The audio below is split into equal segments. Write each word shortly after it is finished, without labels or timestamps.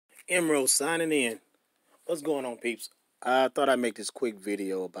Emerald signing in. What's going on, peeps? I thought I'd make this quick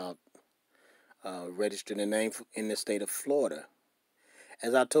video about registering a name in the state of Florida.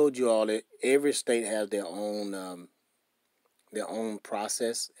 As I told you all, every state has their own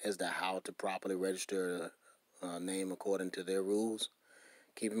process as to how to properly register a name according to their rules.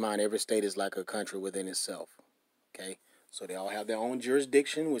 Keep in mind, every state is like a country within itself. Okay, so they all have their own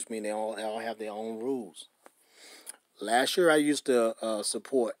jurisdiction, which means they all have their own rules. Last year, I used to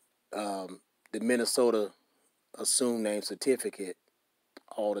support the Minnesota assumed name certificate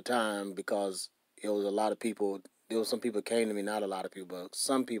all the time because it was a lot of people. There was some people came to me, not a lot of people, but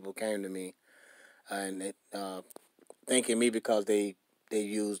some people came to me and thanking me because they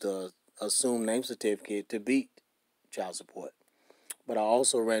used a assumed name certificate to beat child support. But I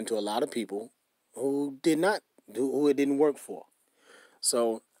also ran into a lot of people who did not who it didn't work for.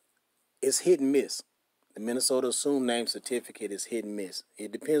 So it's hit and miss. The Minnesota assumed name certificate is hit and miss.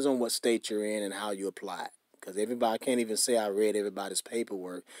 It depends on what state you're in and how you apply it. Because I can't even say I read everybody's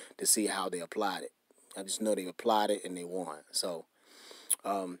paperwork to see how they applied it. I just know they applied it and they won. So,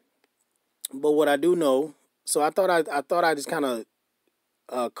 but what I do know, so I thought I just kind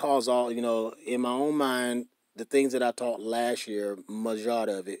of cause all, in my own mind, the things that I taught last year,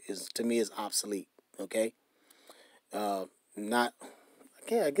 majority of it is to me is obsolete. Okay, not.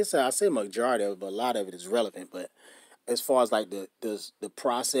 I guess I say majority of it, but a lot of it is relevant. But as far as like the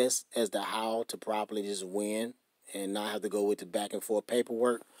process as to how to properly just win and not have to go with the back and forth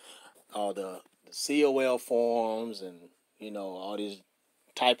paperwork, all the COL forms and all these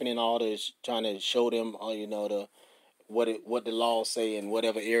typing in all this trying to show them what the laws say in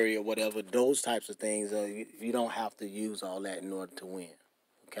whatever area, whatever those types of things. You don't have to use all that in order to win.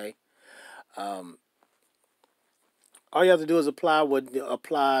 Okay. All you have to do is apply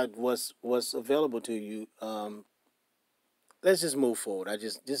what's available to you. Let's just move forward. I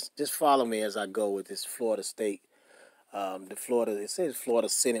just follow me as I go with this Florida state. It says Florida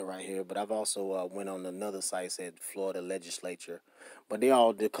Senate right here, but I've also went on another site said Florida Legislature, but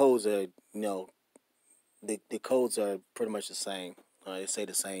the codes are the codes are pretty much the same. They say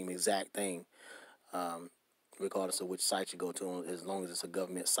the same exact thing, regardless of which site you go to, as long as it's a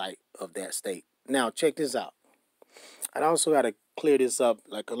government site of that state. Now check this out. I also got to clear this up.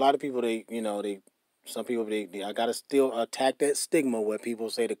 Like a lot of people, some people, I got to still attack that stigma where people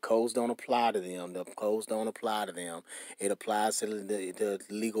say the codes don't apply to them. The codes don't apply to them. It applies to the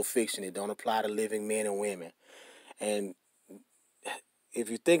legal fiction. It don't apply to living men and women. And if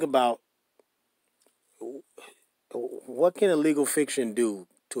you think about what can a legal fiction do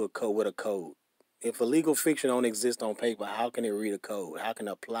to a code with a code? If a legal fiction don't exist on paper, how can it read a code? How can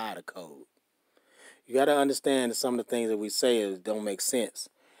it apply the code? You got to understand that some of the things that we say don't make sense.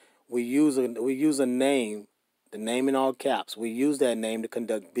 We use a name, the name in all caps. We use that name to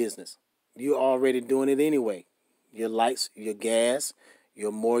conduct business. You're already doing it anyway. Your lights, your gas,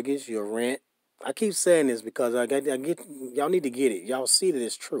 your mortgage, your rent. I keep saying this because I get y'all need to get it. Y'all see that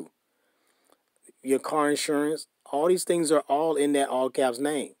it's true. Your car insurance, all these things are all in that all caps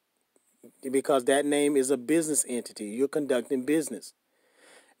name because that name is a business entity. You're conducting business.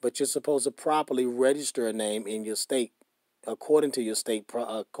 But you're supposed to properly register a name in your state according to your state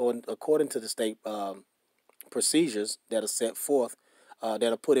according to the state procedures that are set forth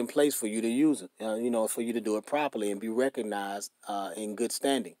that are put in place for you to use it. For you to do it properly and be recognized in good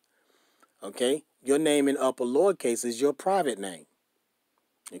standing. Okay, your name in upper lowercase is your private name.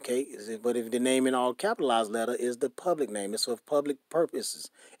 Okay, but if the name in all capitalized letter is the public name, it's for public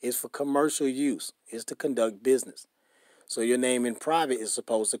purposes. It's for commercial use. It's to conduct business. So your name in private is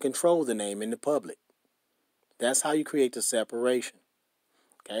supposed to control the name in the public. That's how you create the separation.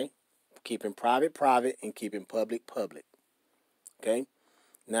 Okay? Keeping private private and keeping public public. Okay?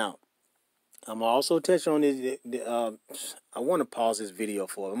 Now, I'm gonna also touch on this. I want to pause this video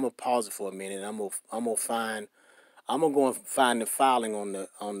I'm gonna pause it for a minute. I'm gonna go and find the filing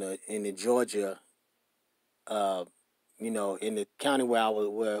in the Georgia. In the county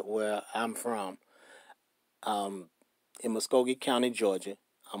where I'm from. In Muskogee County, Georgia.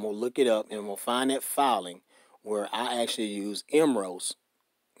 I'm going to look it up and I'm going to find that filing where I actually use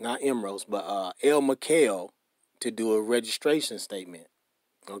not Emeralds, but El McHale to do a registration statement.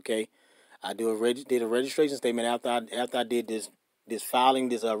 Okay? I did a registration statement after I did this filing,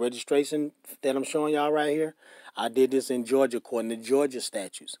 this registration that I'm showing y'all right here. I did this in Georgia according to Georgia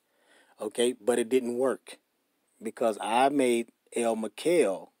statutes. Okay? But it didn't work because I made El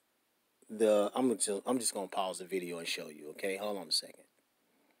McHale I'm just gonna pause the video and show you. Okay, hold on a second.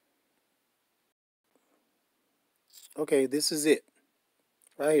 Okay, this is it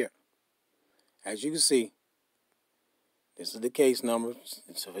right here. As you can see, This is the case number.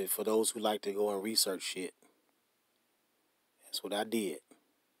 So for those who like to go and research shit, that's what I did.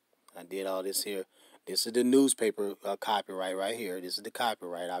 I did all this here. This is the newspaper copyright right here. This is the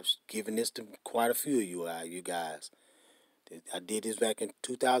copyright. I've given this to quite a few of you guys. I did this back in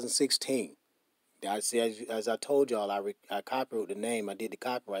 2016. I see, as I told y'all, I copyrighted the name. I did the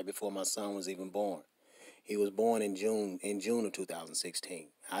copyright before my son was even born. He was born in June of 2016.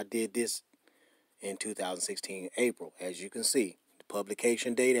 I did this in 2016, April, as you can see. The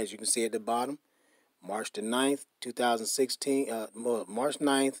publication date, as you can see at the bottom, March the 9th, 2016, March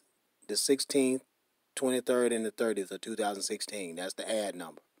 9th, the 16th, 23rd, and the 30th of 2016. That's the ad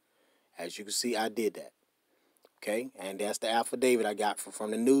number. As you can see, I did that. Okay, and that's the affidavit I got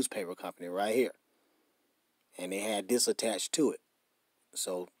from the newspaper company right here. And they had this attached to it.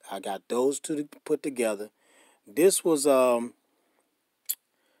 So I got those two put together. This was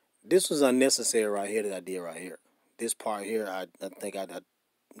unnecessary right here that I did right here. This part here, I think I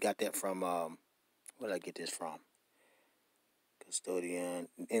got that from where did I get this from? Custodian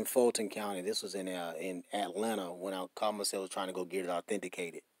in Fulton County. This was in Atlanta when I called myself trying to go get it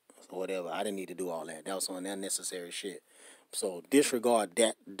authenticated. So whatever. I didn't need to do all that. That was some unnecessary shit. So disregard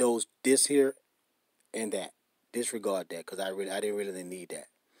that, this here and that. Disregard that because I didn't really need that.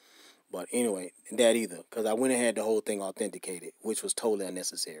 But anyway, that either, because I went and had the whole thing authenticated, which was totally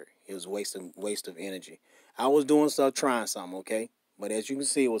unnecessary. It was waste of energy. I was doing stuff, trying something, okay? But as you can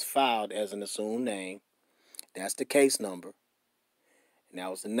see, it was filed as an assumed name. That's the case number. And that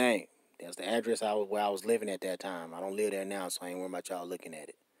was the name. That's the address where I was living at that time. I don't live there now, so I ain't worried about y'all looking at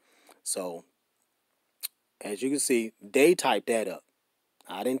it. So, as you can see, they typed that up.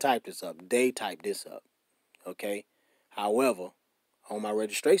 I didn't type this up. They typed this up, okay? However, on my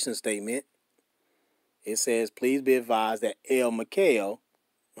registration statement, it says, please be advised that L. McHale,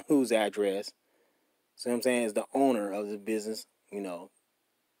 whose address, see what I'm saying, is the owner of the business, to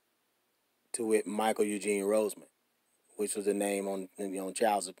wit, Michael Eugene Roseman, which was the name on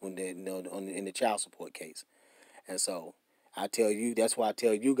child support, in the child support case. And so that's why I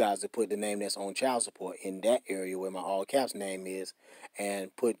tell you guys to put the name that's on child support in that area where my all caps name is,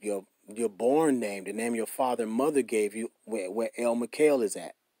 and put your born name, the name your father and mother gave you, where L. McHale is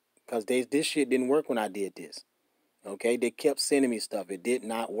at. Because this shit didn't work when I did this. Okay? They kept sending me stuff. It did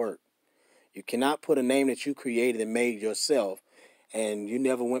not work. You cannot put a name that you created and made yourself, and you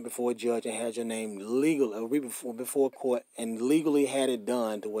never went before a judge and had your name before court and legally had it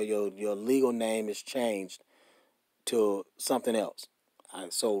done to where your legal name is changed to something else.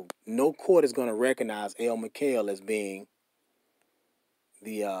 So no court is going to recognize L. McHale as being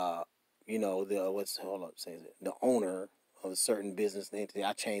the the owner of a certain business entity.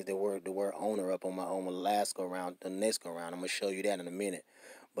 I changed the word owner up on my last go around, the next go around. I'm gonna show you that in a minute.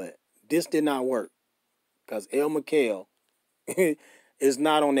 But this did not work because L. McHale is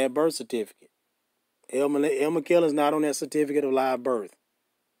not on that birth certificate. L. McHale is not on that certificate of live birth.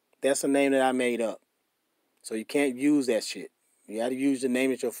 That's a name that I made up. So you can't use that shit. You got to use the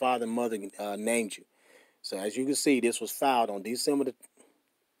name that your father and mother named you. So as you can see, this was filed on December the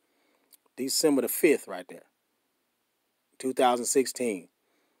 5th right there, 2016.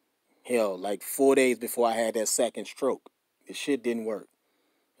 Hell, like 4 days before I had that second stroke. This shit didn't work.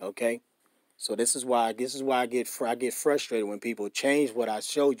 Okay? So this is why I get frustrated when people change what I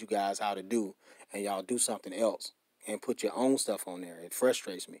showed you guys how to do and y'all do something else and put your own stuff on there. It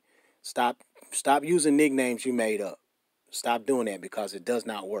frustrates me. Stop using nicknames you made up. Stop doing that because it does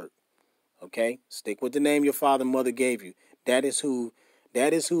not work. Okay? Stick with the name your father and mother gave you. That is who's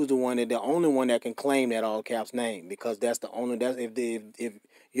the only one that can claim that all caps name, because if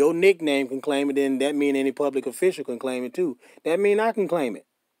your nickname can claim it, then that means any public official can claim it too. That means I can claim it.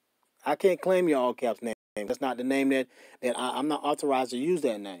 I can't claim your all caps name. That's not the name that I'm not authorized to use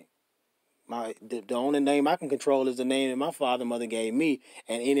that name. The only name I can control is the name that my father and mother gave me,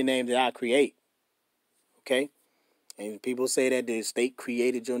 and any name that I create. Okay? And people say that the state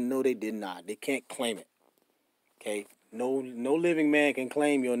created your, no, they did not. They can't claim it. Okay? No living man can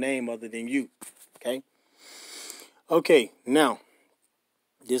claim your name other than you. Okay? Okay, now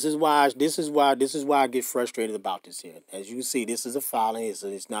this is why I get frustrated about this here. As you can see, this is a filing.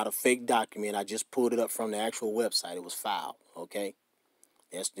 It's not a fake document. I just pulled it up from the actual website. It was filed. Okay?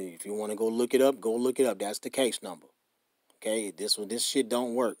 If you want to go look it up, go look it up. That's the case number. Okay? This shit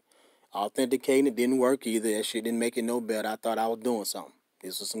don't work. Authenticating it didn't work either. That shit didn't make it no better. I thought I was doing something.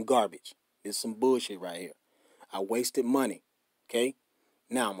 This was some garbage. This is some bullshit right here. I wasted money. Okay?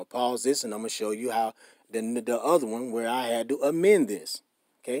 Now I'm going to pause this and I'm going to show you how the other one where I had to amend this.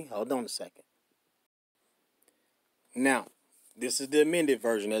 Okay? Hold on a second. Now, this is the amended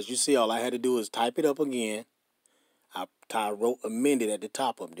version. As you see, all I had to do is type it up again. I I wrote amended at the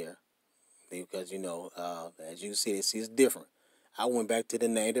top up there because, as you see, it's different. I went back to the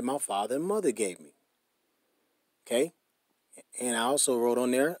name that my father and mother gave me. Okay? And I also wrote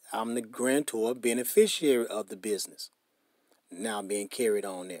on there, I'm the grantor beneficiary of the business. Now being carried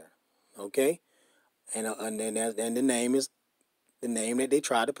on there. Okay? And the name is the name that they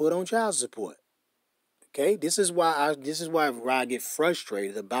tried to put on child support. Okay? This is why I get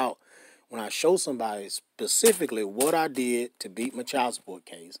frustrated about when I show somebody specifically what I did to beat my child support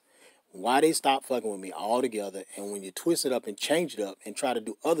case, why they stopped fucking with me altogether, and when you twist it up and change it up and try to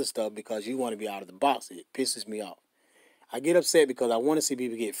do other stuff because you want to be out of the box, it pisses me off. I get upset because I want to see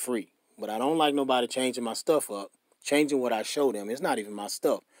people get free, but I don't like nobody changing my stuff up, changing what I show them. It's not even my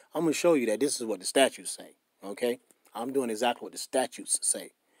stuff. I'm going to show you that this is what the statutes say, okay? I'm doing exactly what the statutes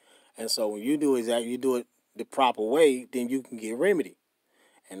say. And so when you do it the proper way, then you can get remedy.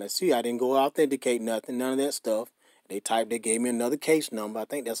 And let's see, I didn't go authenticate nothing, none of that stuff. They gave me another case number. I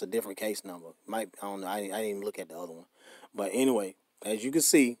think that's a different case number. I don't know. I didn't even look at the other one. But anyway, as you can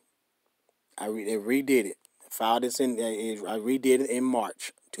see, I redid it. I redid it in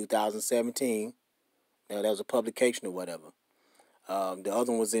March 2017. Now that was a publication or whatever. The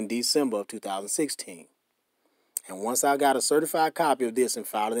other one was in December of 2016. And once I got a certified copy of this and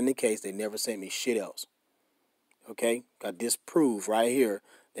filed it in the case, they never sent me shit else. Okay, got this proof right here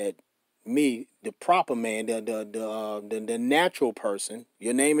that me, the proper man, the natural person,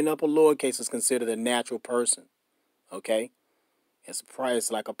 your name in upper lowercase is considered a natural person. Okay, it's a private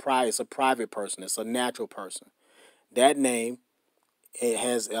person. It's a natural person. That name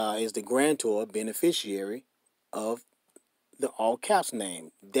is the grantor beneficiary of the all caps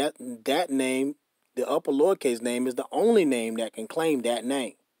name. That name, the upper lowercase name, is the only name that can claim that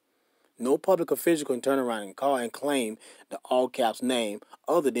name. No public official can turn around and call and claim the all caps name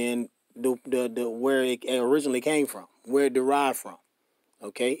other than the where it originally came from, where it derived from.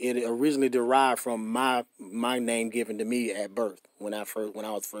 Okay, it originally derived from my name given to me at birth when I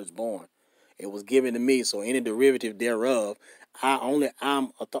was first born. It was given to me, so any derivative thereof,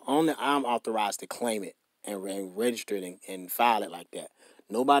 I'm authorized to claim it and register it and file it like that.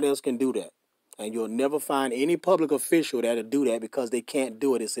 Nobody else can do that, and you'll never find any public official that'll do that because they can't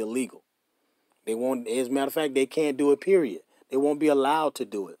do it. It's illegal. They won't. As a matter of fact, they can't do it. Period. They won't be allowed to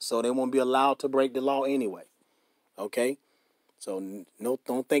do it, so they won't be allowed to break the law anyway. Okay. So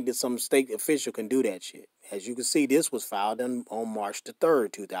don't think that some state official can do that shit. As you can see, this was filed on March the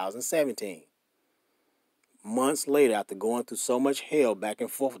 3rd, 2017. Months later, after going through so much hell back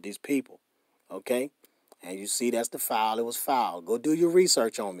and forth with these people. Okay? And you see that's the file. It was filed. Go do your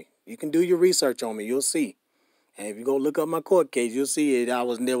research on me. You can do your research on me. You'll see. And if you go look up my court case, you'll see there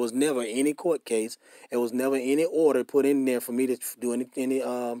was never any court case. There was never any order put in there for me to do any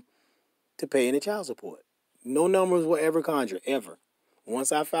to pay any child support. No numbers were ever conjured, ever.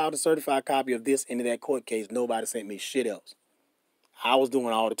 Once I filed a certified copy of this into that court case, nobody sent me shit else. I was doing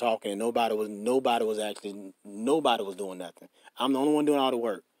all the talking, and nobody was doing nothing. I'm the only one doing all the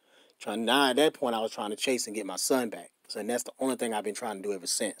work. Now at that point, I was trying to chase and get my son back. And that's the only thing I've been trying to do ever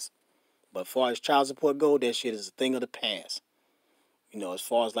since. But as far as child support goes, that shit is a thing of the past. As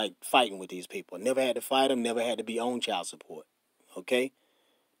far as like fighting with these people. Never had to fight them, never had to be on child support. Okay?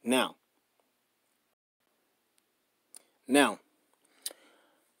 Now,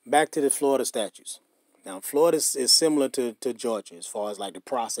 back to the Florida statutes. Now, Florida is similar to Georgia as far as like the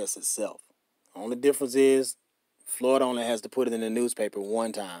process itself. The only difference is Florida only has to put it in the newspaper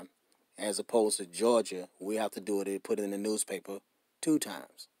one time, as opposed to Georgia, we have to do it and put it in the newspaper 2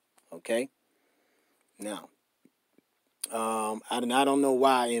 times. Okay? Now, I don't know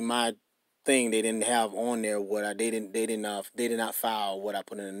why in my thing they didn't have on there they did not file what I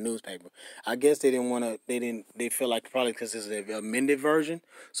put in the newspaper. I guess they feel like probably because it's an amended version,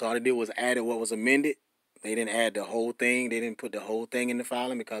 so all they did was added what was amended. They didn't add the whole thing. They didn't put the whole thing in the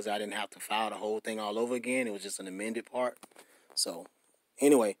filing because I didn't have to file the whole thing all over again. It was just an amended part. So,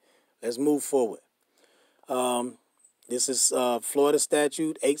 anyway, let's move forward. This is Florida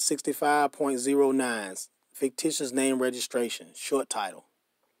Statute 865.09, fictitious name registration, short title.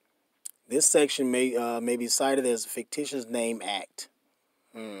 This section may be cited as a fictitious name act.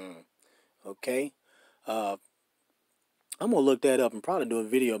 Okay. I'm going to look that up and probably do a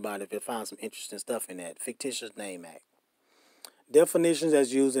video about it if I find some interesting stuff in that. Fictitious Name Act. Definitions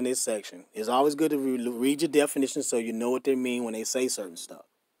as used in this section. It's always good to read your definitions so you know what they mean when they say certain stuff.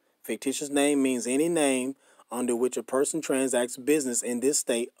 Fictitious name means any name under which a person transacts business in this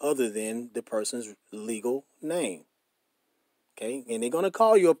state other than the person's legal name. Okay? And they're going to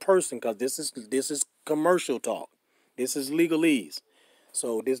call you a person because this is commercial talk. This is legalese.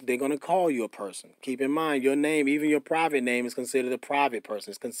 So they're going to call you a person. Keep in mind, your name, even your private name, is considered a private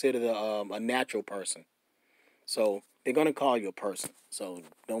person. It's considered a natural person. So they're going to call you a person. So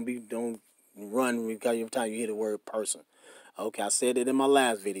don't run every time you hear the word person. Okay, I said it in my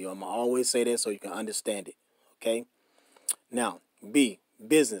last video. I'm going to always say that so you can understand it. Okay? Now, B,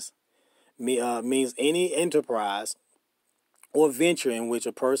 business means any enterprise or venture in which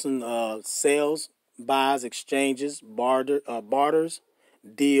a person sells, buys, exchanges, barters,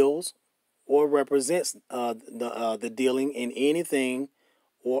 deals, or represents the dealing in anything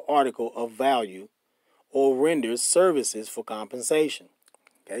or article of value, or renders services for compensation.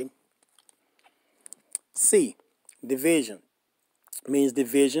 Okay. C, division means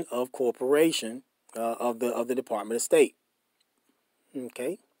division of corporation of the Department of State.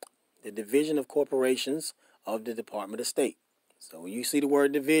 Okay, the division of corporations of the Department of State. So when you see the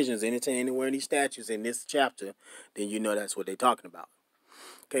word divisions anytime anywhere in these statutes in this chapter, then you know that's what they're talking about.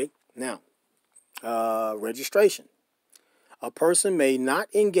 Okay, now registration. A person may not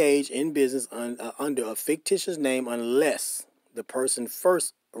engage in business under a fictitious name unless the person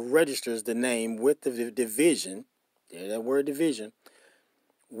first registers the name with the division, there's that word division,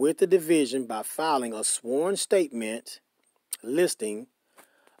 with the division by filing a sworn statement listing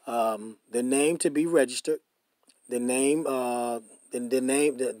the name to be registered, the name,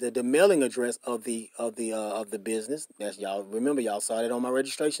 the mailing address of the business. That's y'all. Remember, y'all saw that on my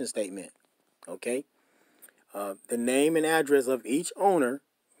registration statement. Okay. The name and address of each owner.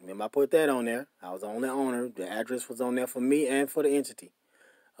 Remember, I put that on there. I was the only owner. The address was on there for me and for the entity.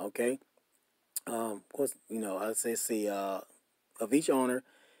 Okay. Of course, I say see of each owner.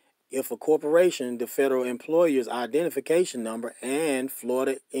 If a corporation, the federal employer's identification number and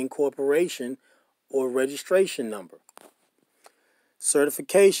Florida incorporation or registration number.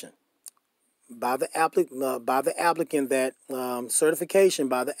 Certification by the applicant that certification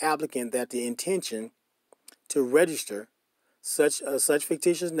by the applicant that the intention to register such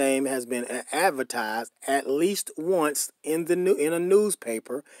fictitious name has been advertised at least once in a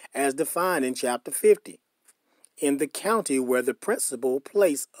newspaper as defined in Chapter 50 in the county where the principal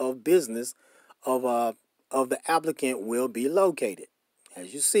place of business of the applicant will be located.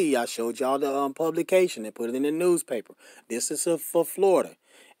 As you see, I showed y'all the publication and put it in the newspaper. This is for Florida.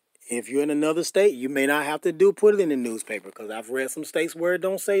 If you're in another state, you may not have to put it in the newspaper because I've read some states where it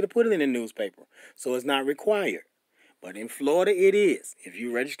don't say to put it in the newspaper, so it's not required. But in Florida, it is. If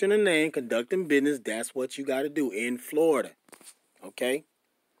you register a name, conducting business, that's what you got to do in Florida. Okay?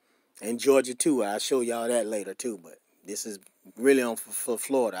 And Georgia, too. I'll show y'all that later, too. But this is really on for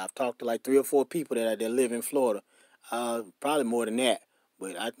Florida. I've talked to like 3 or 4 people that live in Florida. Probably more than that.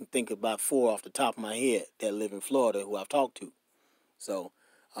 But I can think about 4 off the top of my head that live in Florida who I've talked to. So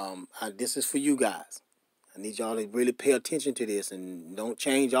this is for you guys. I need y'all to really pay attention to this and don't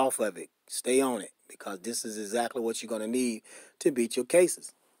change off of it. Stay on it because this is exactly what you're going to need to beat your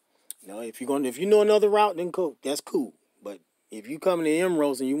cases. If you know another route, then cool. That's cool. But if you come to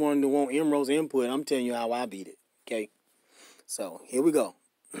Emeralds and you want Emeralds input, I'm telling you how I beat it. Okay. So here we go.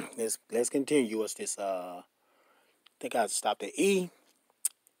 Let's continue. What's this? I think I stopped at E.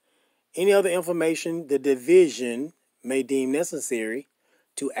 Any other information the division may deem necessary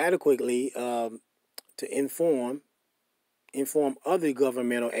to adequately to inform other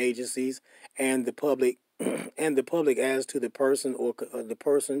governmental agencies and the public as to the person or the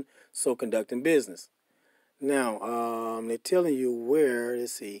person so conducting business. Now, they're telling you where,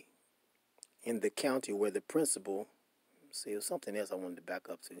 let's see, in the county where the principal, let's see, there's something else I wanted to back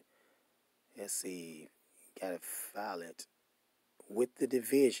up to. Let's see, got to file it with the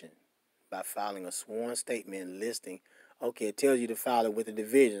division by filing a sworn statement listing. Okay, it tells you to file it with the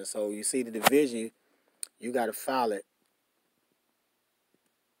division. So you see the division, you got to file it.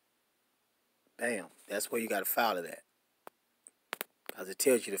 Bam, that's where you got to file it at. Because it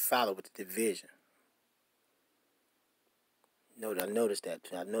tells you to file it with the division. I noticed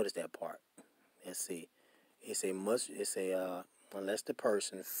that part. Let's see. Unless the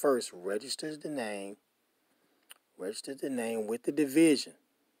person first registers the name with the division.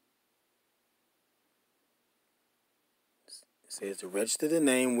 It says to register the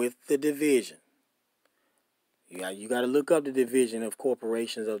name with the division. You got to look up the division of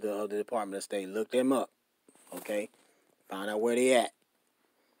corporations of the Department of State. Look them up, okay? Find out where they at.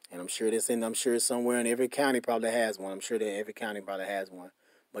 And I'm sure it's somewhere in every county probably has one. I'm sure that every county probably has one.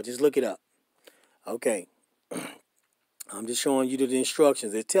 But just look it up. Okay. I'm just showing you the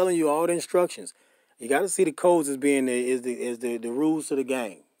instructions. They're telling you all the instructions. You got to see the codes as being the rules to the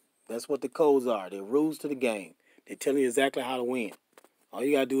game. That's what the codes are. They're rules to the game. They're telling you exactly how to win. All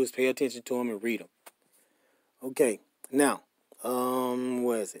you got to do is pay attention to them and read them. Okay. Now,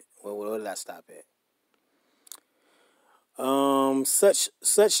 Where is it? Where did I stop at? Such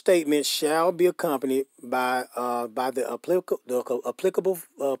statements shall be accompanied by the applicable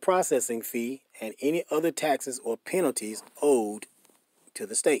processing fee and any other taxes or penalties owed to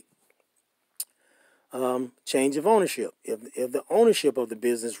the state. Change of ownership. If the ownership of the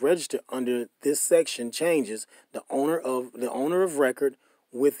business registered under this section changes, the owner of record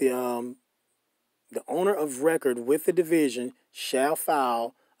with the division shall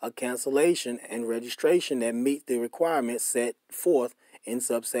file a cancellation and registration that meet the requirements set forth in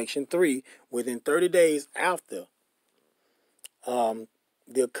subsection 3 within 30 days after the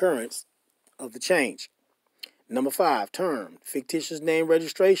occurrence of the change. Number 5, term. Fictitious name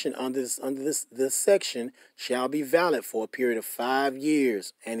registration under this section shall be valid for a period of 5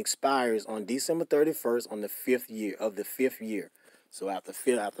 years and expires on December 31st on the 5th year. So after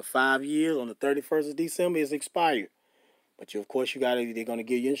 5 years, on the 31st of December, it's expired. But they're going to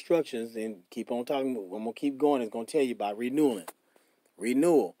give you instructions and keep on talking. I'm going to keep going. It's going to tell you about renewing.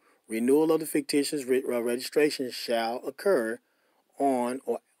 Renewal of the fictitious registration shall occur on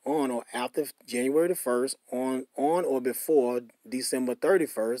or after January the 1st, on or before December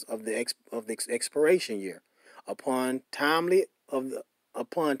 31st of the expiration year. Upon timely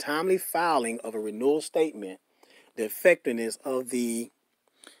filing of a renewal statement, the effectiveness of the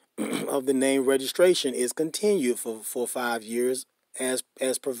name registration is continued for 5 years as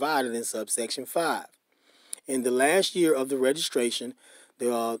provided in subsection 5. In the last year of the registration,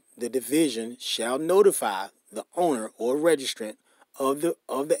 the division shall notify the owner or registrant of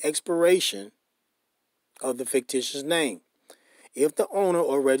the expiration of the fictitious name. If the owner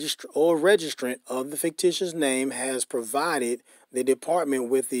or registrant of the fictitious name has provided the department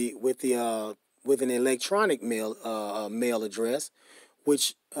with an electronic mail address,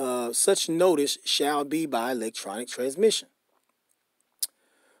 which such notice shall be by electronic transmission.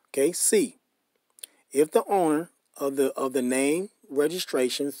 Okay, C. If the owner of the name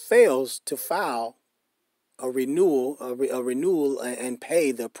registration fails to file a renewal and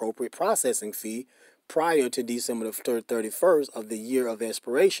pay the appropriate processing fee prior to December the 31st of the year of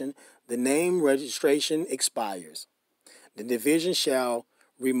expiration, the name registration expires. The division shall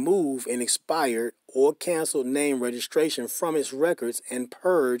remove an expired or canceled name registration from its records and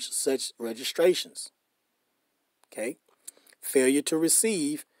purge such registrations. Okay, failure to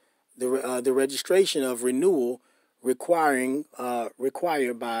receive the registration of renewal required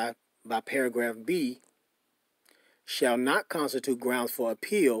by paragraph B shall not constitute grounds for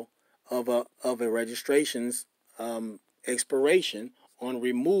appeal of a registration's expiration on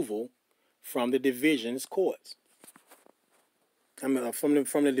removal from the division's courts. From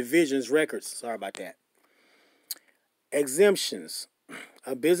the division's records. Sorry about that. Exemptions.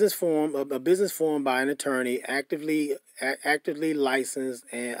 A business formed by an attorney actively licensed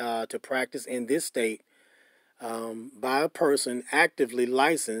and to practice in this state by a person actively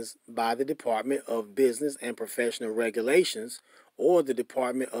licensed by the Department of Business and Professional Regulations or the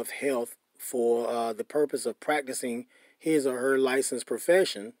Department of Health for the purpose of practicing his or her licensed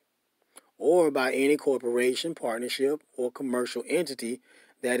profession, or by any corporation, partnership, or commercial entity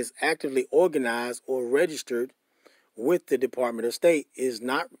that is actively organized or registered with the Department of State is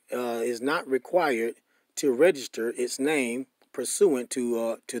not required to register its name pursuant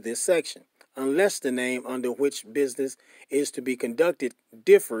to this section, unless the name under which business is to be conducted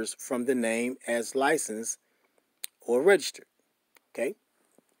differs from the name as licensed or registered. Okay.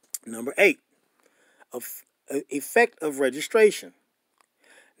 Number 8, effect of registration.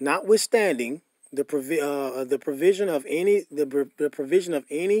 Notwithstanding the provision of any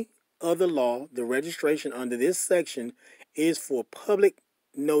other law, the registration under this section is for public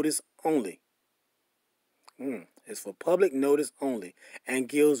notice only. It's for public notice only, and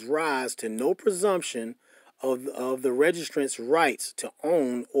gives rise to no presumption of the registrant's rights to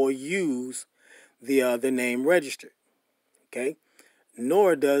own or use the name registered. Okay,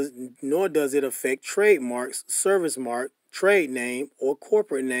 nor does it affect trademarks, service mark, trade name, or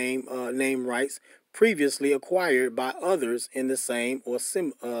corporate name rights previously acquired by others in the same or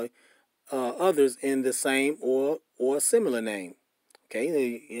similar name. Okay,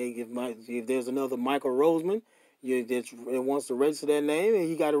 if there's another Michael Roseman that wants to register that name, and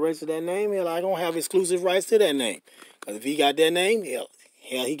he got to register that name, I don't have exclusive rights to that name. Because if he got that name,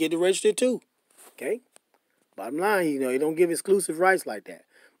 he get to register it too. Okay. Bottom line, he don't give exclusive rights like that.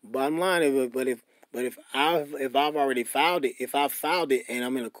 Bottom line, if I've already filed it, if I filed it and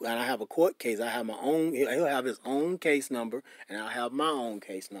and I have a court case, I have my own. He'll have his own case number, and I'll have my own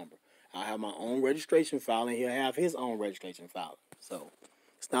case number. I'll have my own registration file, and he'll have his own registration file. So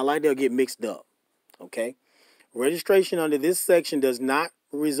it's not like they'll get mixed up. Okay. Registration under this section does not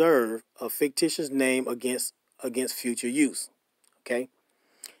reserve a fictitious name against future use. Okay?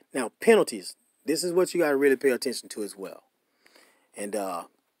 Now, penalties. This is what you got to really pay attention to as well. And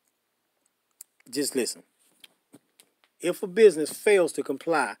just listen. If a business fails to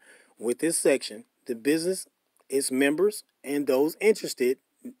comply with this section, the business, its members, and those interested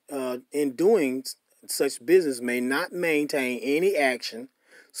in doing such business may not maintain any action,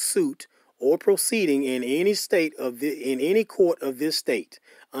 suit, or proceeding in any court of this state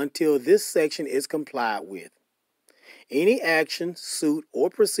until this section is complied with. Any action, suit, or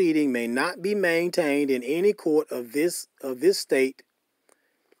proceeding may not be maintained in any court of this state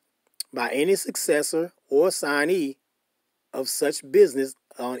by any successor or assignee of such business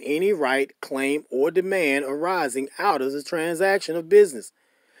on any right, claim, or demand arising out of the transaction of business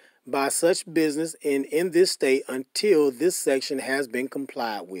by such business in this state until this section has been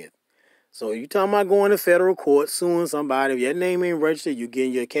complied with. So you talking about going to federal court, suing somebody, if your name ain't registered, your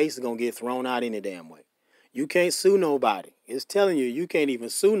case is going to get thrown out any damn way. You can't sue nobody. It's telling you can't even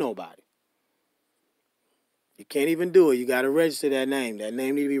sue nobody. You can't even do it. You got to register that name. That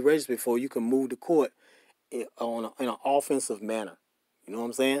name need to be registered before you can move to court in an offensive manner. You know what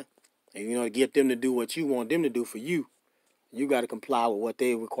I'm saying? And to get them to do what you want them to do for you, you got to comply with what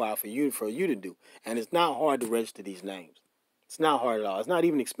they require for you to do. And it's not hard to register these names. It's not hard at all. It's not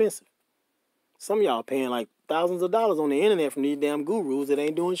even expensive. Some of y'all paying like thousands of dollars on the internet from these damn gurus that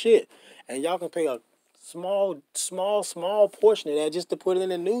ain't doing shit. And y'all can pay a small portion of that just to put it in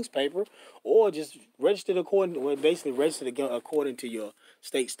the newspaper, or just register according to your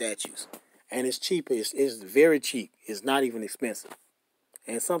state statutes. And it's cheap. It's very cheap. It's not even expensive.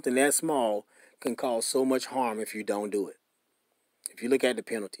 And something that small can cause so much harm if you don't do it. If you look at the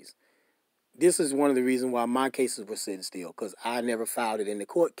penalties. This is one of the reasons why my cases were sitting still, because I never filed it in the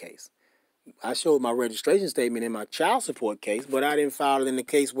court case. I showed my registration statement in my child support case, but I didn't file it in the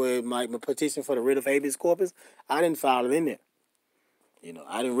case where my petition for the writ of habeas corpus, I didn't file it in there.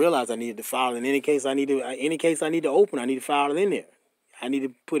 I didn't realize I needed to file it in any case I need to open, I need to file it in there. I need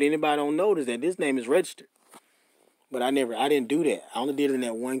to put anybody on notice that this name is registered. But I didn't do that. I only did it in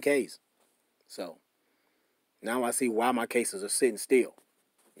that one case. So now I see why my cases are sitting still.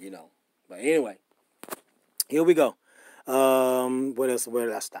 But anyway, here we go. What else? Where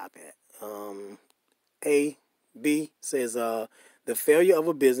did I stop at? B says, the failure of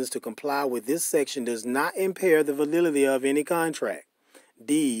a business to comply with this section does not impair the validity of any contract,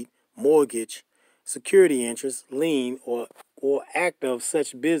 deed, mortgage, security interest, lien, or act of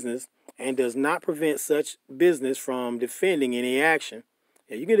such business, and does not prevent such business from defending any action.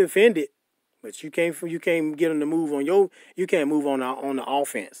 Yeah, you can defend it, but you can't get them to move on you can't move on the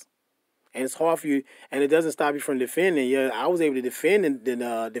offense. And it's hard for you, and it doesn't stop you from defending. Yeah, I was able to defend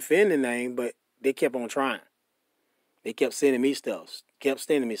the name, but they kept on trying. They kept sending me stuff, kept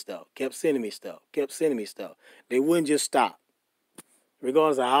sending me stuff. They wouldn't just stop.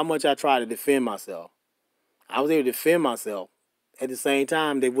 Regardless of how much I tried to defend myself, I was able to defend myself. At the same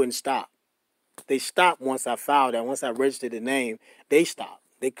time, they wouldn't stop. They stopped once I filed that. Once I registered the name, they stopped.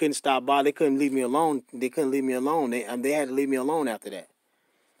 They couldn't stop by. They couldn't leave me alone. They had to leave me alone after that.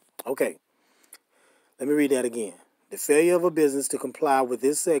 Okay, let me read that again. The failure of a business to comply with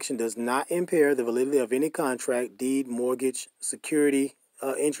this section does not impair the validity of any contract, deed, mortgage, security,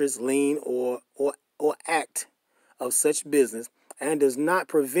 interest, lien, or act of such business, and does not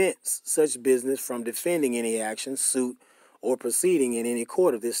prevent such business from defending any action, suit, or proceeding in any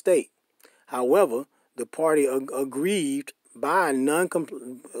court of this state. However, the party aggrieved by a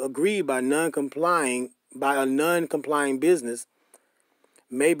non-complying business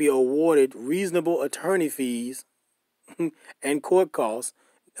may be awarded reasonable attorney fees and court costs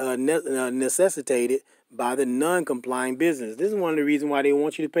necessitated by the non-complying business. This is one of the reasons why they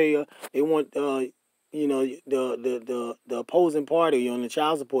want you to pay. The opposing party on the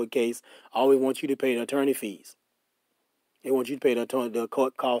child support case always wants you to pay the attorney fees. They want you to pay the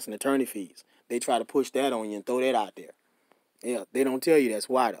court costs and attorney fees. They try to push that on you and throw that out there. Yeah, they don't tell you that's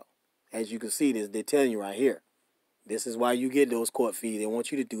why though. As you can see, they're telling you right here. This is why you get those court fees. They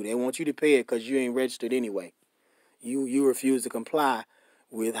want you to do. They want you to pay it because you ain't registered anyway. You refuse to comply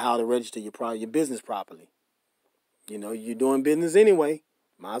with how to register your business properly. You're doing business anyway.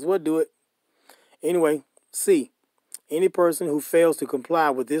 Might as well do it. Anyway, C. Any person who fails to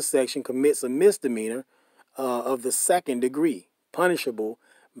comply with this section commits a misdemeanor of the second degree, punishable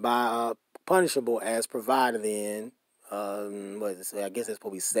as provided in I guess that's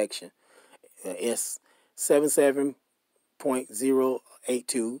probably section S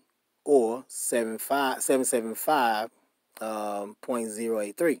 77.082 or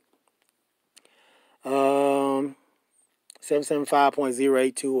 775.083. Um,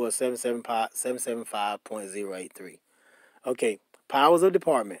 775.082 or 775.083. Okay, powers of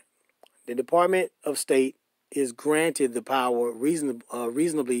department. The Department of State is granted the power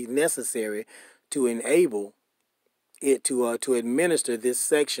reasonably necessary to enable it to administer this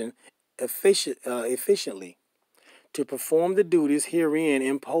section efficiently, to perform the duties herein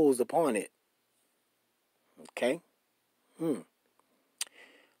imposed upon it. Okay.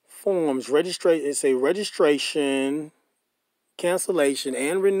 Forms registration. It's a registration, cancellation,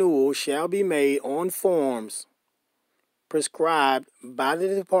 and renewal shall be made on forms prescribed by the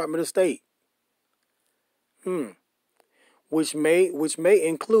Department of State. Which may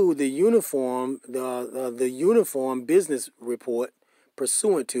include the uniform business report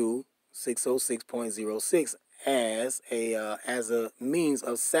pursuant to 606.06 as a means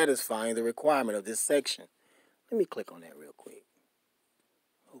of satisfying the requirement of this section. Let me click on that real quick.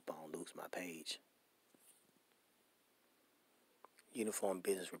 Hope I don't lose my page. Uniform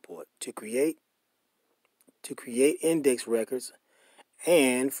business report to create index records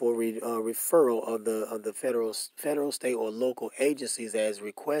and for referral of the federal, state, or local agencies as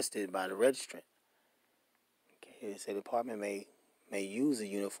requested by the registrant. Okay, so the department may use a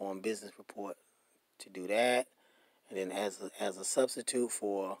uniform business report to do that, and then as a substitute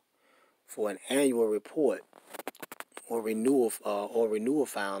for an annual report or renewal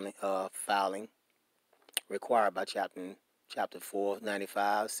filing required by Chapter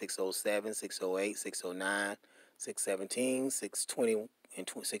 495, 607, 608, 609, 617, 620, and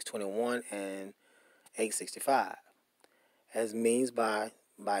 621, and 865, as means by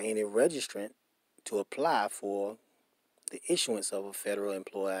any registrant to apply for the issuance of a federal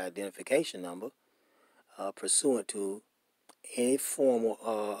employee identification number pursuant to any formal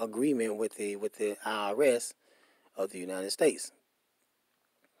agreement with the IRS of the United States.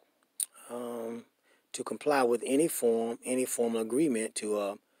 To comply with any formal agreement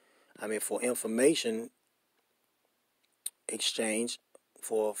for information exchange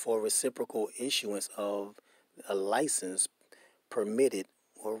for reciprocal issuance of a license, permitted,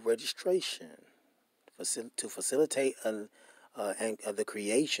 or registration to facilitate the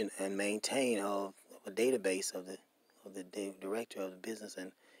creation and maintain of a database of the director of the business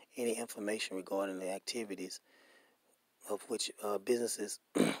and any information regarding the activities of which businesses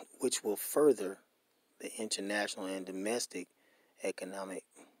which will further the international and domestic economic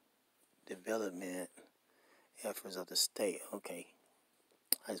development efforts of the state. Okay,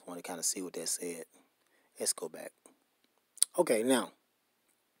 I just want to kind of see what that said. Let's go back. Okay, now,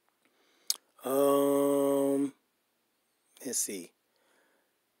 let's see.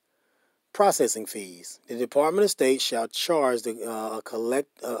 Processing fees. The Department of State shall charge charge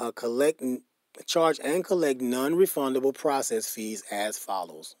and collect non-refundable process fees as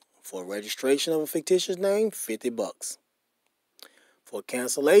follows: for registration of a fictitious name, $50. For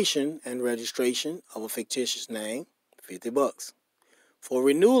cancellation and registration of a fictitious name, $50. For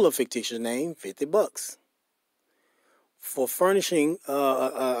renewal of fictitious name, $50. For furnishing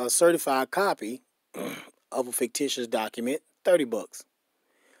a certified copy of a fictitious document, $30.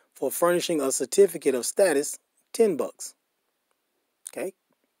 For furnishing a certificate of status, $10. Okay,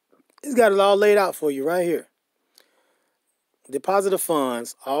 it's got it all laid out for you right here. Deposit of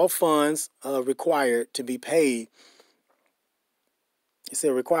funds. All funds required to be paid. It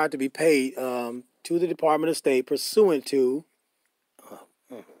said required to be paid to the Department of State pursuant to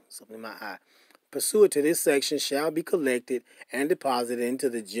something in my eye. Pursuant to this section shall be collected and deposited into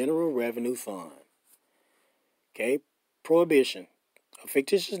the General Revenue Fund. Okay, prohibition. A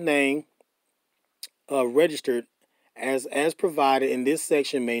fictitious name registered as provided in this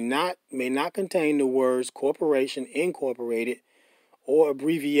section may not contain the words corporation, incorporated, or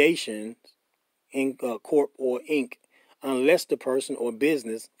abbreviation in corp or inc, unless the person or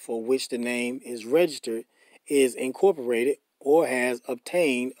business for which the name is registered is incorporated or has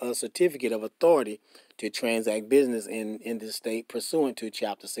obtained a certificate of authority to transact business in the state pursuant to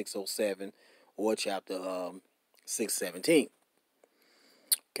Chapter 607 or Chapter 617.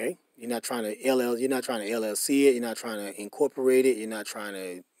 Okay, you're not trying to LLC it. You're not trying to incorporate it. You're not trying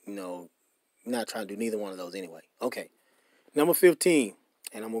to you're not trying to do neither one of those anyway. Okay, number 15,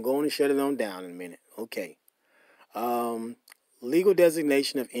 and I'm gonna go on and shut it on down in a minute. Okay, legal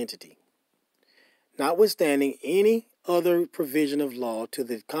designation of entity. Notwithstanding any other provision of law to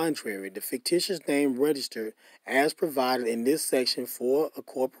the contrary, the fictitious name registered as provided in this section for a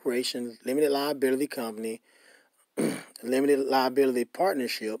corporation, limited liability company, limited liability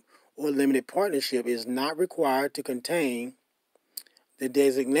partnership, or limited partnership is not required to contain the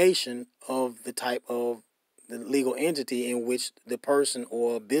designation of the type of the legal entity in which the person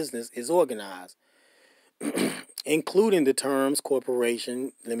or business is organized. including the terms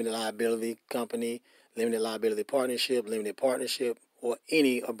corporation, limited liability company, limited liability partnership, limited partnership, or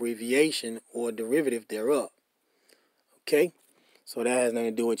any abbreviation or derivative thereof. Okay? So that has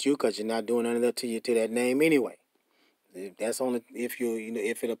nothing to do with you because you're not doing anything to that name anyway. That's only if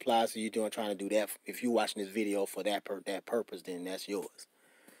if it applies to you trying to do that. If you're watching this video for that purpose, then that's yours.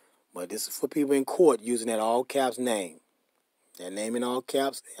 But this is for people in court using that all caps name. That name in all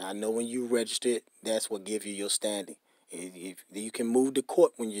caps. I know when you register it, that's what gives you your standing. If you can move to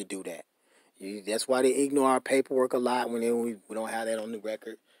court when you do that. That's why they ignore our paperwork a lot when we don't have that on the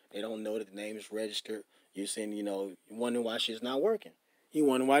record. They don't know that the name is registered. You're saying, you wondering why shit's not working. You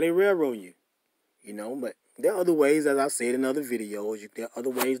wondering why they railroad you. But there are other ways, as I said in other videos, there are other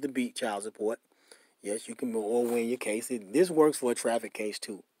ways to beat child support. Yes, you can or win your case. This works for a traffic case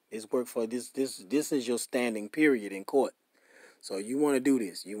too. This works for this is your standing period in court. So you want to do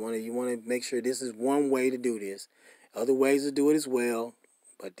this. You want to make sure this is one way to do this. Other ways to do it as well,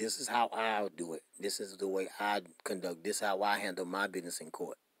 but this is how I do it. This is the way I conduct. This is how I handle my business in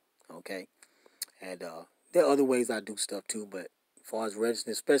court. Okay, and there are other ways I do stuff too, but as far as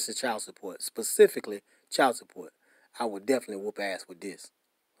registering, especially child support, specifically child support, I would definitely whoop ass with this.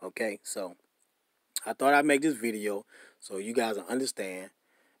 Okay, so I thought I'd make this video so you guys will understand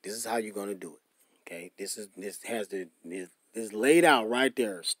this is how you're gonna do it. Okay, this is laid out right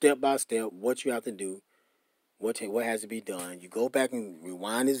there, step by step, what you have to do, what has to be done. You go back and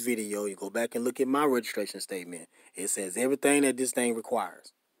rewind this video. You go back and look at my registration statement. It says everything that this thing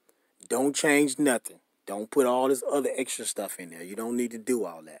requires. Don't change nothing. Don't put all this other extra stuff in there. You don't need to do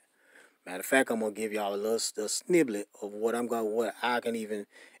all that. Matter of fact, I'm gonna give y'all a sniblet of what I can even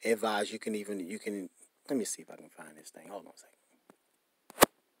advise. You can. Let me see if I can find this thing. Hold on a second.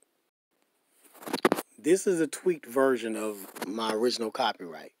 This is a tweaked version of my original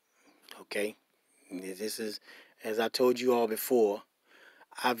copyright. Okay, this is, as I told you all before,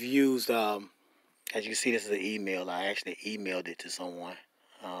 I've used. As you can see, this is an email. I actually emailed it to someone.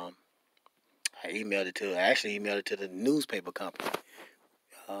 I actually emailed it to the newspaper company.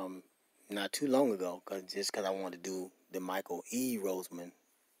 Not too long ago, because I wanted to do the Michael E. Roseman.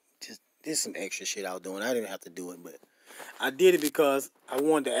 Just some extra shit I was doing. I didn't have to do it, but I did it because I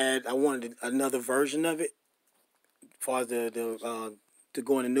wanted another version of it, as far as to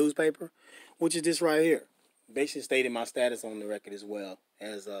go in the newspaper, which is this right here. Basically stating my status on the record as well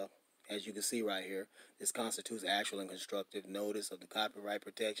as you can see right here. This constitutes actual and constructive notice of the copyright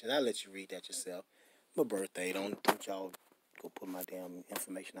protection. I'll let you read that yourself. My birthday, don't y'all go put my damn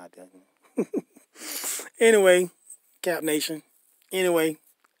information out there. Anyway, Cap Nation. Anyway,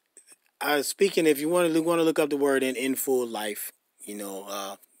 speaking, if you want to look up the word in full life,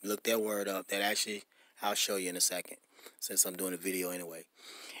 look that word up. That actually, I'll show you in a second, since I'm doing a video anyway.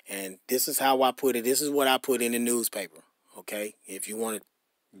 And this is how I put it. This is what I put in the newspaper. Okay, if you want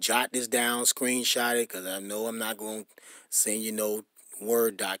to jot this down, screenshot it, because I know I'm not going to send you no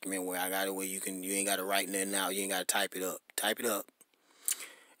Word document where you ain't got to write nothing out. You ain't got to type it up. Type it up.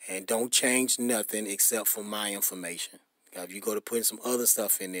 And don't change nothing except for my information. If you go to putting some other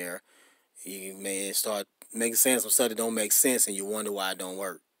stuff in there, you may start making sense of stuff that don't make sense, and you wonder why it don't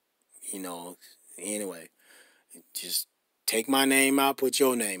work. Anyway, just take my name out, put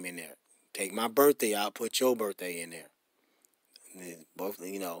your name in there. Take my birthday out, put your birthday in there. Both,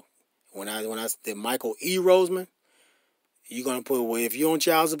 when I said Michael E. Roseman, you're gonna put, well, if you're on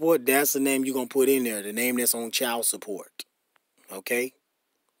child support, that's the name you're gonna put in there. The name that's on child support. Okay?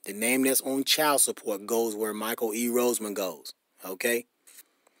 The name that's on child support goes where Michael E. Roseman goes. Okay?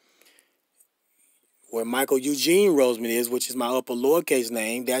 Where Michael Eugene Roseman is, which is my upper lowercase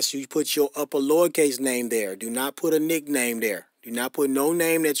name, that's you put your upper lowercase name there. Do not put a nickname there. Do not put no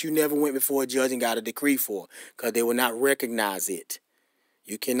name that you never went before a judge and got a decree for, because they will not recognize it.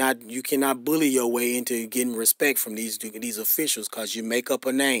 You cannot bully your way into getting respect from these officials because you make up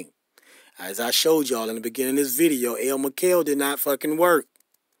a name. As I showed y'all in the beginning of this video, El McHale did not fucking work.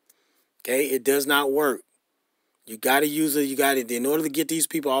 Okay, it does not work. You gotta in order to get these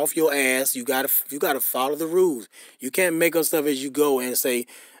people off your ass, you gotta follow the rules. You can't make up stuff as you go and say,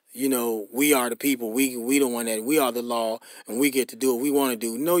 we are the people, we the one that we are the law, and we get to do what we want to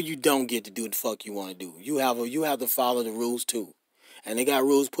do. No, you don't get to do what the fuck you want to do. You have to follow the rules too. And they got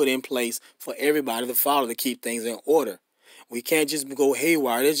rules put in place for everybody to follow to keep things in order. We can't just go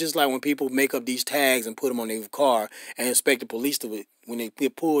haywire. It's just like when people make up these tags and put them on their car and expect the police to, when they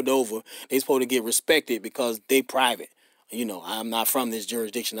get pulled over, they're supposed to get respected because they private. I'm not from this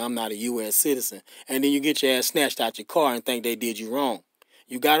jurisdiction. I'm not a U.S. citizen. And then you get your ass snatched out your car and think they did you wrong.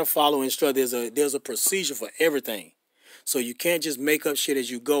 You got to follow instructions. There's a procedure for everything. So you can't just make up shit as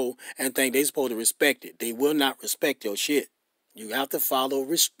you go and think they supposed to respect it. They will not respect your shit. You have to follow.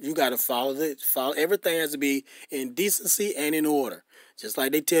 You got to follow. Everything has to be in decency and in order, just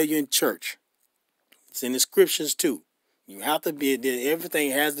like they tell you in church. It's in the scriptures too. You have to be.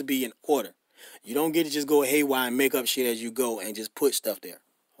 Everything has to be in order. You don't get to just go haywire and make up shit as you go and just put stuff there.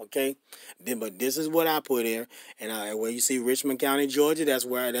 Okay, but this is what I put in, and where you see Richmond County, Georgia, that's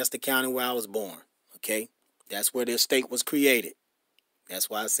the county where I was born. Okay, that's where the state was created. That's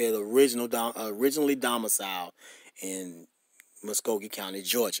why I said originally domiciled in Muskogee County,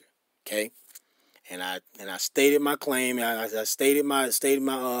 Georgia. Okay, and I stated my claim. I stated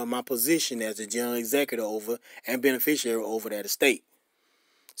my position as the general executive over and beneficiary over that estate.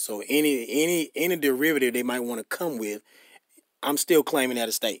 So any derivative they might want to come with, I'm still claiming that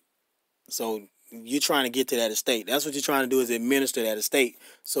estate. So you're trying to get to that estate. That's what you're trying to do, is administer that estate.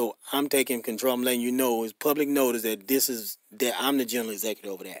 So I'm taking control. I'm letting you know, it's public notice that I'm the general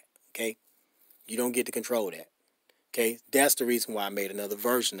executive over that. Okay, you don't get to control that. Okay, that's the reason why I made another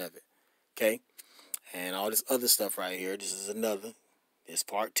version of it. Okay, and all this other stuff right here. This is another. This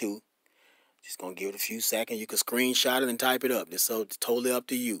part 2. Just gonna give it a few seconds. You can screenshot it and type it up. It's totally up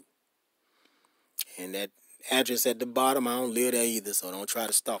to you. And that address at the bottom, I don't live there either, so don't try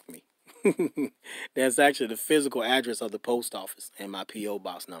to stalk me. That's actually the physical address of the post office and my P.O.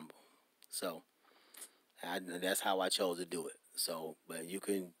 box number. So that's how I chose to do it. So, but you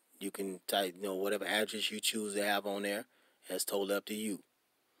can type, whatever address you choose to have on there. That's totally up to you.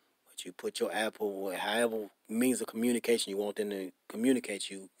 But you put your Apple, however means of communication you want them to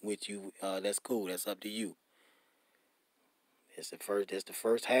communicate with you. That's cool. That's up to you. That's the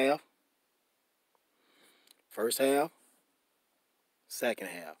first half. First half. Second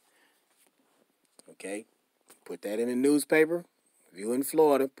half. Okay, put that in the newspaper. If you're in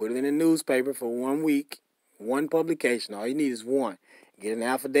Florida, put it in the newspaper for 1 week, one publication. All you need is one. Get an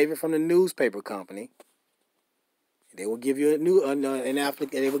affidavit from the newspaper company. They will give you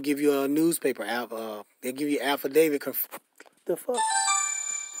They will give you a newspaper. They'll give you affidavit. The fuck?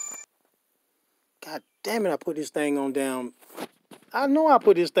 God damn it! I put this thing on down. I know I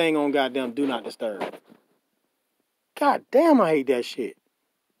put this thing on goddamn do not disturb. God damn, I hate that shit.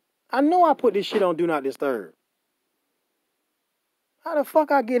 I know I put this shit on do not disturb. How the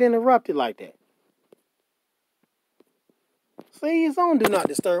fuck I get interrupted like that? See, it's on do not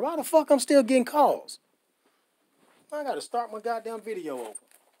disturb. How the fuck I'm still getting calls? I gotta start my goddamn video over.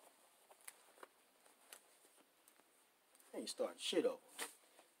 I ain't starting shit over.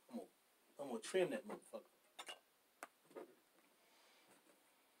 I'm gonna trim that motherfucker.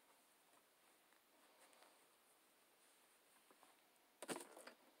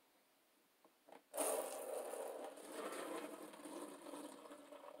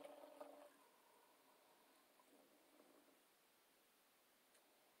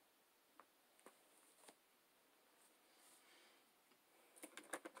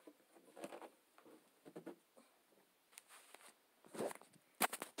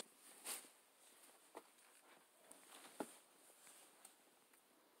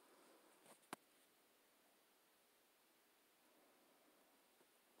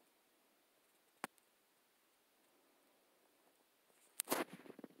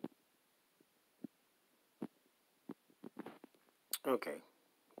 Okay.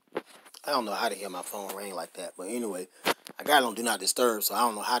 I don't know how the hell my phone rang like that, but anyway, I got it on do not disturb, so I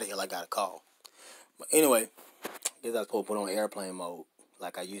don't know how the hell I got a call. But anyway, I guess I was supposed to put on airplane mode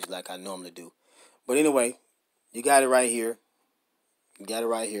like I normally do. But anyway, you got it right here. You got it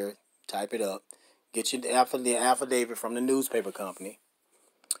right here. Type it up. Get your affidavit from the newspaper company,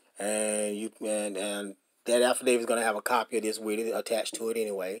 and that affidavit is gonna have a copy of this with it attached to it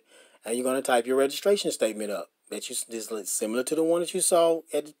anyway. And you're gonna type your registration statement up. That is similar to the one that you saw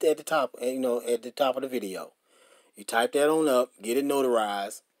at the top, at the top of the video. You type that on up, get it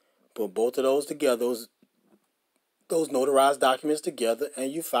notarized, put both of those together, those notarized documents together, and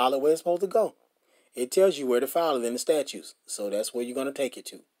you file it where it's supposed to go. It tells you where to file it in the statutes, so that's where you're gonna take it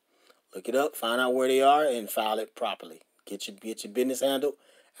to. Look it up, find out where they are, and file it properly. Get your business handled,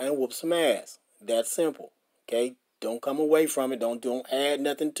 and whoop some ass. That's simple. Okay, don't come away from it. Don't add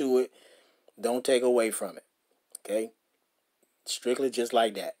nothing to it. Don't take away from it. Okay? Strictly just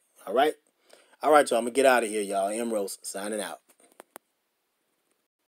like that. All right? All right, y'all. I'm going to get out of here, y'all. M. Rose signing out.